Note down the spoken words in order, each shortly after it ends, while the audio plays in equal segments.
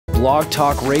Blog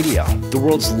Talk Radio, the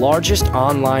world's largest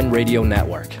online radio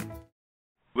network.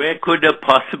 Where could a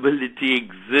possibility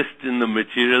exist in the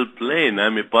material plane? I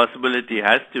mean, possibility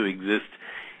has to exist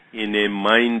in a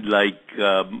mind-like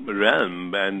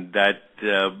realm, and that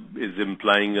is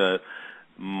implying a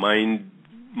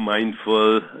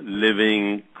mindful,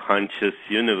 living, conscious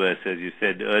universe, as you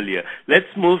said earlier.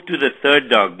 Let's move to the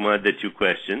third dogma that you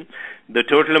questioned. The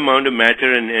total amount of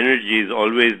matter and energy is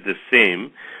always the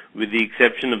same, with the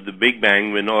exception of the Big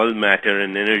Bang, when all matter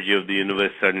and energy of the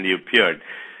universe suddenly appeared.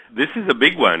 This is a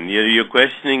big one. You're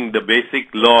questioning the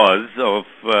basic laws of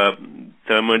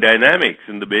thermodynamics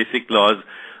and the basic laws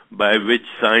by which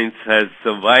science has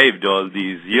survived all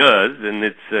these years, and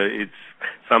it's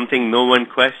something no one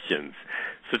questions.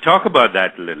 So talk about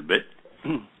that a little bit.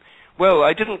 Well,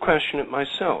 I didn't question it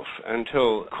myself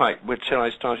until I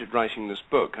started writing this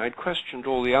book. I'd questioned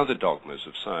all the other dogmas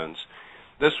of science.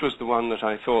 This was the one that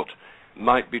I thought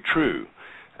might be true.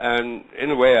 And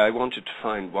in a way, I wanted to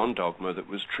find one dogma that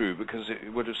was true, because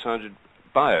it would have sounded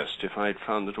biased if I had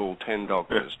found that all 10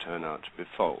 dogmas turn out to be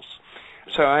false.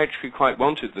 So I actually quite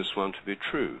wanted this one to be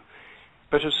true.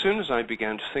 But as soon as I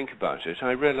began to think about it,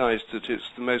 I realized that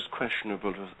it's the most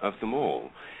questionable of them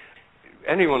all.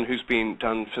 Anyone who's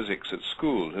done physics at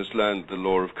school has learned the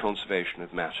law of conservation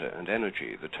of matter and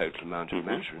energy. The total amount of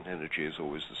matter and energy is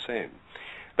always the same.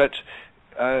 But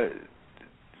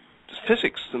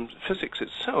physics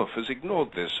itself has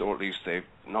ignored this, or at least they've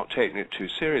not taken it too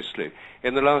seriously.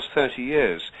 In the last 30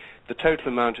 years, the total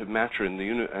amount of matter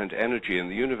and energy in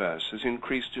the universe has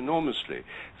increased enormously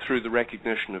through the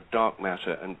recognition of dark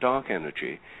matter and dark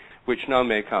energy, which now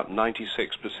make up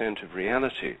 96% of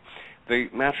reality. The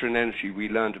matter and energy we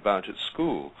learned about at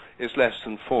school is less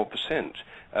than 4%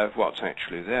 of what's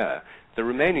actually there. The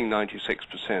remaining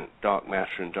 96% dark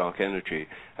matter and dark energy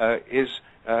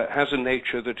has a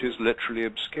nature that is literally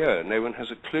obscure. No one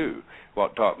has a clue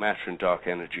what dark matter and dark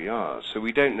energy are. So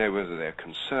we don't know whether they're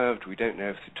conserved, we don't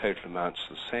know if the total amount's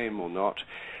the same or not.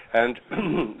 And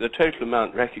the total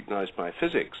amount recognized by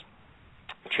physics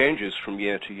changes from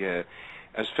year to year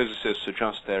as physicists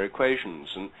adjust their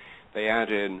equations, and they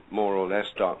add in more or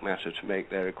less dark matter to make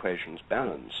their equations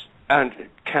balance. And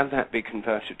can that be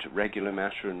converted to regular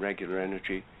matter and regular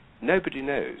energy? Nobody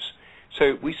knows.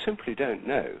 So we simply don't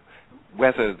know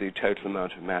whether the total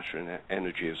amount of matter and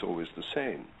energy is always the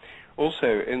same.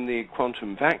 Also, in the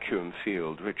quantum vacuum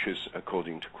field, which is,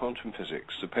 according to quantum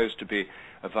physics, supposed to be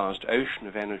a vast ocean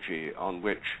of energy on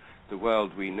which the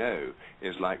world we know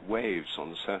is like waves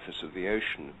on the surface of the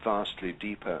ocean, vastly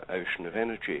deeper ocean of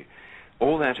energy.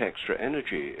 All that extra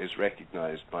energy is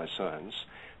recognized by science,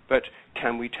 but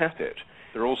can we tap it?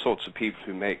 There are all sorts of people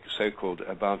who make so-called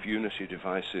above-unity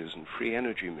devices and free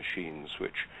energy machines,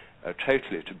 which are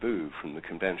totally taboo from the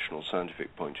conventional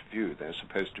scientific point of view. They're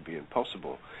supposed to be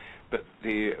impossible. But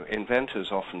the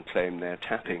inventors often claim they're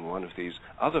tapping one of these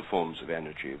other forms of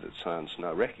energy that science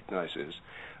now recognizes,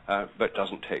 but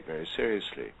doesn't take very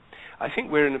seriously. I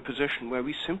think we're in a position where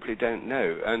we simply don't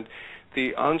know, and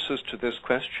the answers to this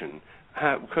question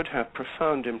could have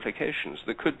profound implications.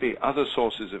 There could be other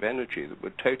sources of energy that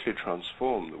would totally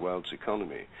transform the world's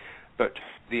economy, but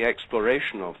the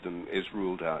exploration of them is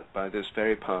ruled out by this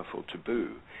very powerful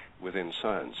taboo within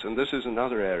science. And this is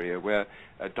another area where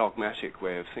a dogmatic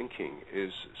way of thinking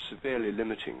is severely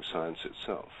limiting science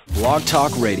itself. Blog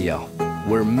Talk Radio,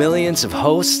 where millions of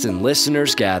hosts and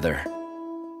listeners gather.